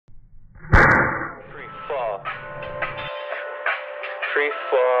free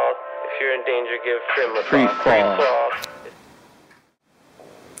fall. If you're in danger, give him a free fall.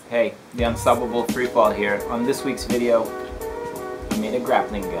 Hey, the Unstoppable Free Fall here. On this week's video, I made a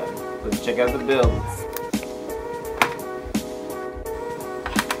grappling gun. Let's check out the build.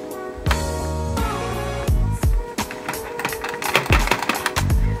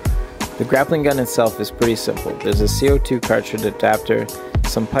 The grappling gun itself is pretty simple. There's a CO2 cartridge adapter,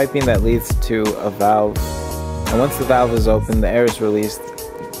 some piping that leads to a valve, and once the valve is open, the air is released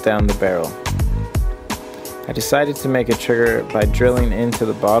down the barrel. I decided to make a trigger by drilling into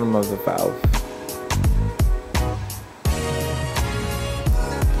the bottom of the valve.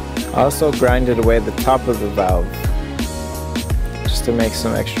 I also grinded away the top of the valve just to make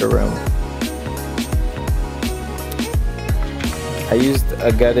some extra room. I used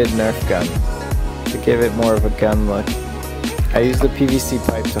a gutted Nerf gun to give it more of a gun look. I used a PVC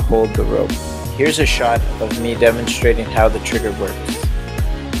pipe to hold the rope. Here's a shot of me demonstrating how the trigger works.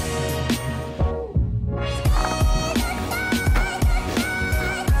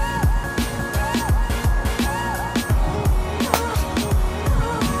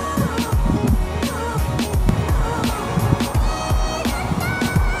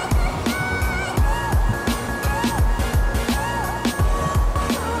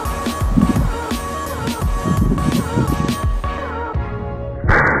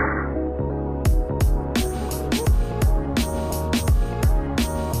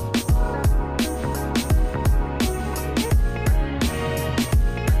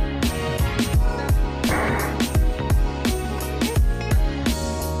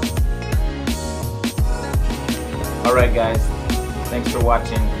 Alright guys, thanks for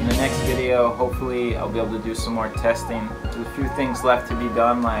watching. In the next video, hopefully I'll be able to do some more testing. There's a few things left to be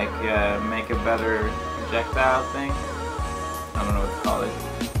done, like make a better projectile thing. I don't know what to call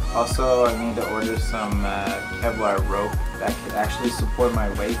it. Also, I need to order some Kevlar rope that could actually support my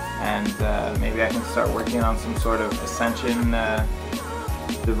weight, and maybe I can start working on some sort of ascension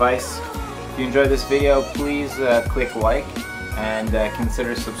device. If you enjoyed this video, please click like and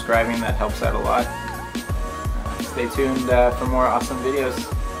consider subscribing. That helps out a lot. Stay tuned for more awesome videos.